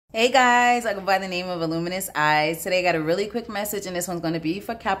Hey guys, I go by the name of Luminous Eyes. Today I got a really quick message, and this one's going to be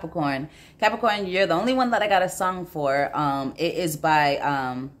for Capricorn. Capricorn, you're the only one that I got a song for. It is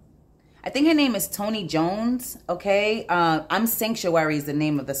by I think her name is Tony Jones, okay? I'm Sanctuary is the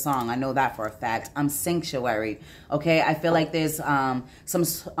name of the song. I know that for a fact. I'm Sanctuary, okay? I feel like there's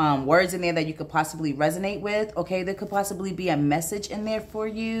some words in there that you could possibly resonate with, okay? There could possibly be a message in there for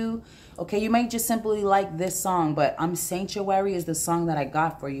you, okay? You might just simply like this song, but I'm Sanctuary is the song that I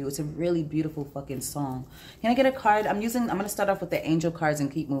got for you. It's a really beautiful fucking song. Can I get a card? I'm going to start off with the angel cards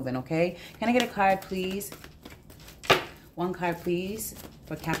and keep moving, okay? Can I get a card, please? One card, please,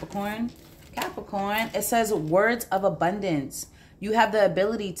 for Capricorn. Capricorn, it says words of abundance. You have the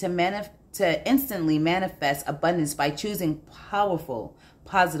ability to instantly manifest abundance by choosing powerful,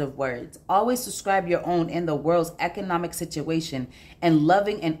 positive words. Always describe your own and the world's economic situation in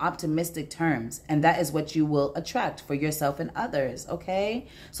loving and optimistic terms. And that is what you will attract for yourself and others, okay?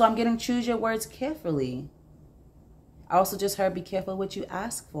 So I'm getting choose your words carefully. I also just heard be careful what you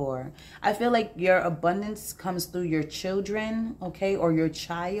ask for. I feel like your abundance comes through your children, okay, or your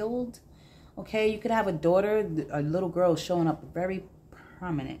child, okay? You could have a daughter, a little girl showing up very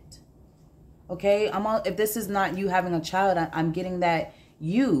prominent, okay? If this is not you having a child, I'm getting that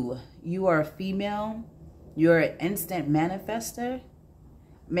you are a female, you're an instant manifester.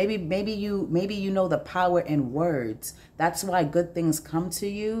 Maybe you know the power in words. That's why good things come to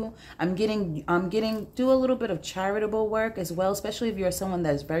you. I'm getting do a little bit of charitable work as well, especially if you're someone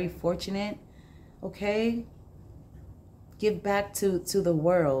that's very fortunate. Okay? Give back to the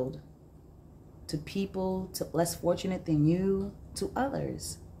world, to people to less fortunate than you, to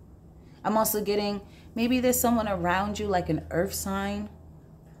others. I'm also getting maybe there's someone around you like an earth sign.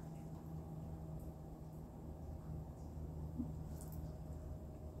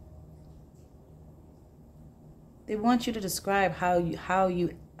 They want you to describe how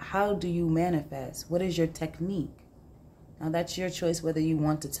do you manifest? What is your technique? Now that's your choice whether you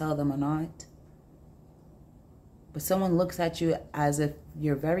want to tell them or not. But someone looks at you as if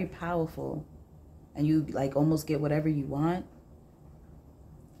you're very powerful and you like almost get whatever you want.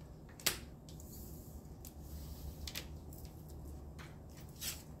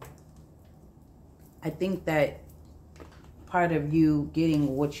 I think that part of you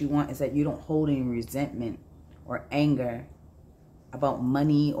getting what you want is that you don't hold any resentment or anger about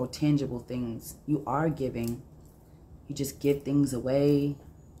money or tangible things. You are giving. You just give things away.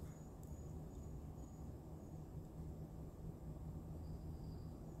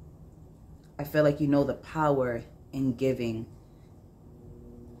 I feel like you know the power in giving.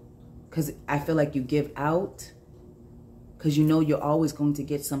 Because I feel like you give out because you know you're always going to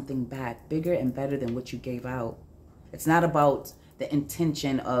get something back bigger and better than what you gave out. It's not about the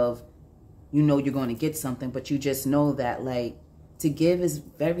intention of you know you're going to get something, but you just know that like to give is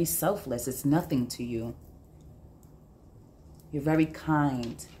very selfless. It's nothing to you. You're very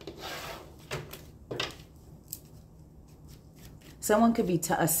kind. Someone could be,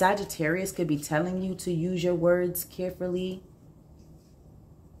 a Sagittarius could be telling you to use your words carefully.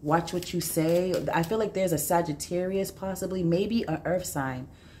 Watch what you say. I feel like there's a Sagittarius, possibly, maybe an earth sign,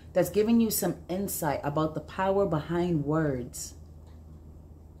 that's giving you some insight about the power behind words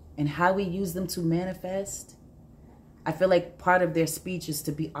and how we use them to manifest. I feel like part of their speech is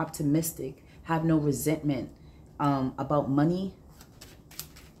to be optimistic, have no resentment about money.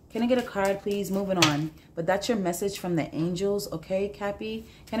 Can I get a card, please? Moving on. But that's your message from the angels, okay, Cappy?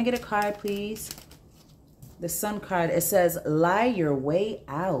 Can I get a card, please? The Sun card, it says, lie your way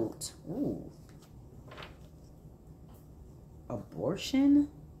out. Ooh. Abortion?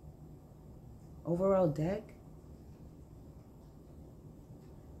 Overall deck?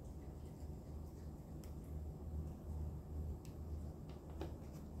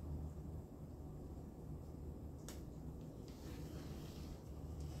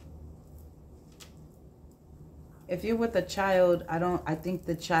 If you're with a child, I think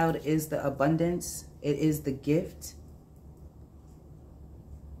the child is the abundance. It is the gift.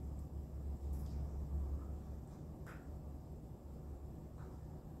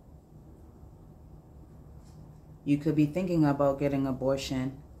 You could be thinking about getting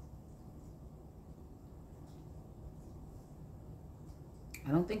abortion.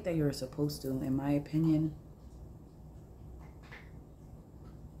 I don't think that you're supposed to, in my opinion.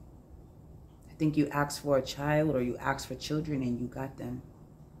 I think you asked for a child or you asked for children and you got them.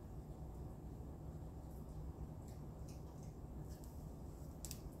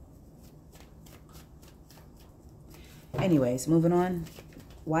 Anyways, moving on.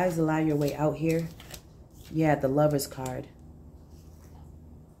 Why is the lie your way out here? Yeah, the Lover's card.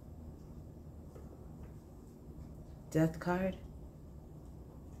 Death card.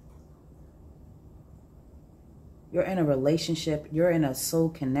 You're in a relationship. You're in a soul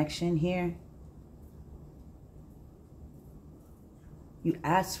connection here. You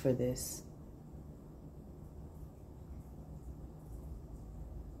asked for this.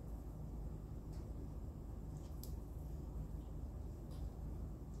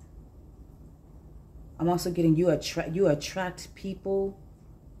 I'm also getting you attract people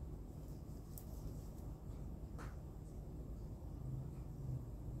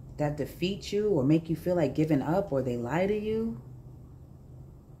that defeat you or make you feel like giving up, or they lie to you.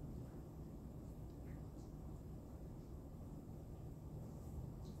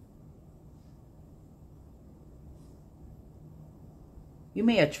 You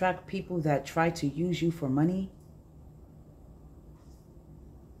may attract people that try to use you for money.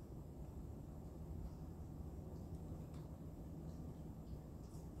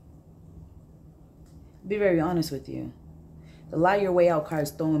 Be very honest with you. The lie your way out card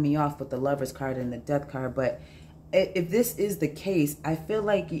is throwing me off with the Lovers card and the Death card. But if this is the case, I feel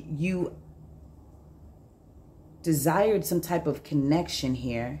like you desired some type of connection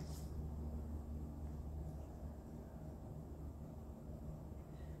here.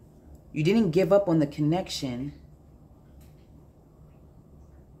 You didn't give up on the connection.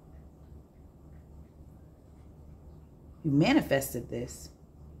 You manifested this.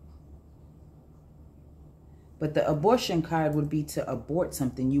 But the abortion card would be to abort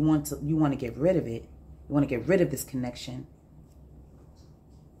something. You want to get rid of it. You want to get rid of this connection.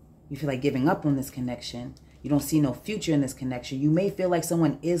 You feel like giving up on this connection. You don't see no future in this connection. You may feel like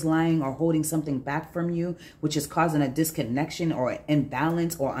someone is lying or holding something back from you, which is causing a disconnection or an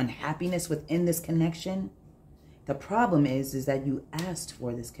imbalance or unhappiness within this connection. The problem is that you asked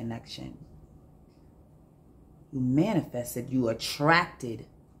for this connection. You manifested, you attracted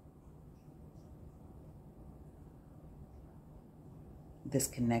this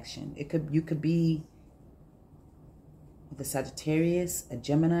connection. You could be with a Sagittarius, a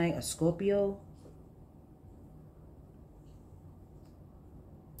Gemini, a Scorpio.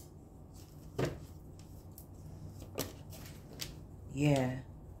 Yeah.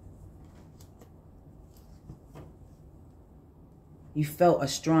 You felt a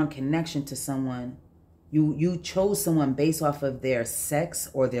strong connection to someone. You chose someone based off of their sex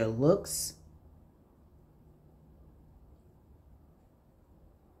or their looks.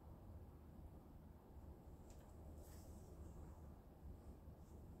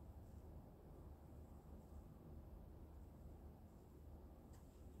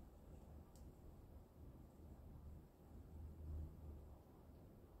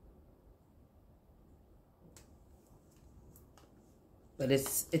 But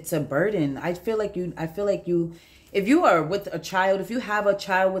it's a burden. I feel like you, if you are with a child, if you have a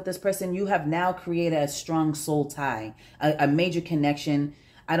child with this person, you have now created a strong soul tie, a major connection.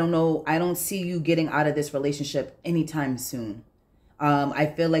 I don't know. I don't see you getting out of this relationship anytime soon. I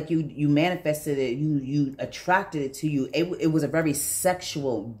feel like you manifested it. You attracted it to you. It was a very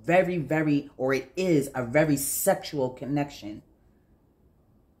sexual, or it is a very sexual connection.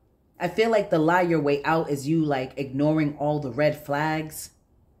 I feel like the lie your way out is you like ignoring all the red flags.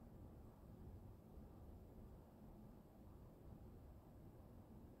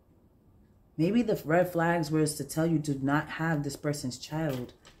 Maybe the red flags were to tell you to not have this person's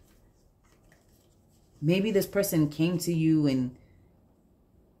child. Maybe this person came to you and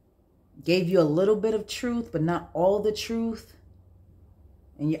gave you a little bit of truth, but not all the truth.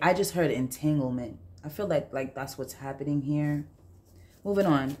 And I just heard entanglement. I feel like that's what's happening here. Moving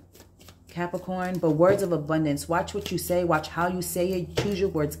on. Capricorn, but words of abundance. Watch what you say. Watch how you say it. Choose your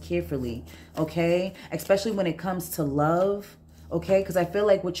words carefully, okay? Especially when it comes to love, okay? Because I feel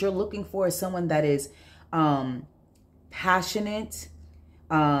like what you're looking for is someone that is passionate,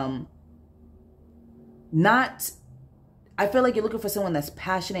 I feel like you're looking for someone that's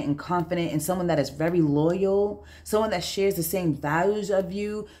passionate and confident, and someone that is very loyal, someone that shares the same values of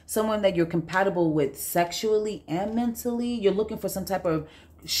you, someone that you're compatible with sexually and mentally. You're looking for some type of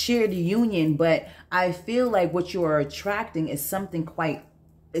shared union, but I feel like what you are attracting is something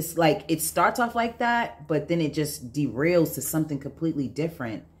it's like it starts off like that, but then it just derails to something completely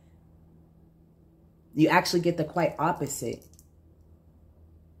different. You actually get the quite opposite.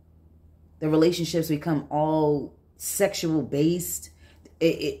 The relationships become all sexual based.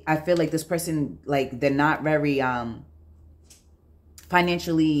 I feel like this person, like, they're not very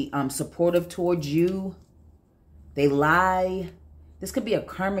financially supportive towards you. They lie. This could be a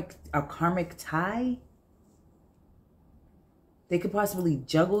karmic tie. They could possibly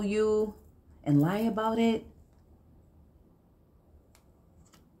juggle you and lie about it.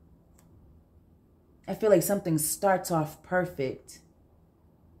 I feel like something starts off perfect,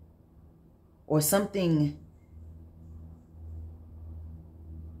 or something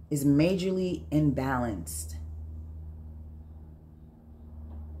is majorly imbalanced.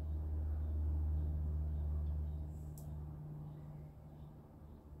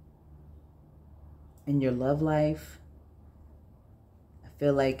 In your love life, I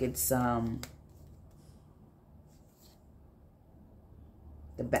feel like it's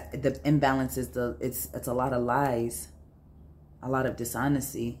the imbalance is it's a lot of lies, a lot of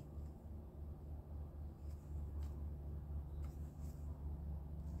dishonesty.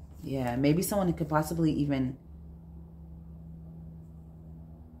 Yeah, maybe someone could possibly even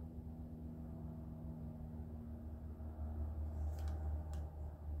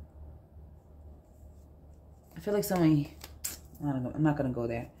I feel like someone, I'm not going to go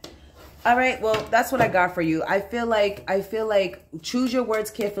there. All right, well, that's what I got for you. I feel like choose your words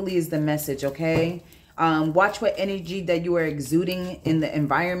carefully is the message, okay? Watch what energy that you are exuding in the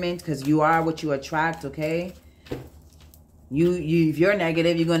environment, because you are what you attract, okay? If you're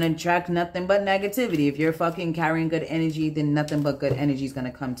negative, you're going to attract nothing but negativity. If you're fucking carrying good energy, then nothing but good energy is going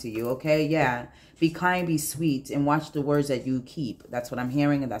to come to you, okay? Yeah. Be kind, be sweet, and watch the words that you keep. That's what I'm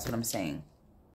hearing, and that's what I'm saying.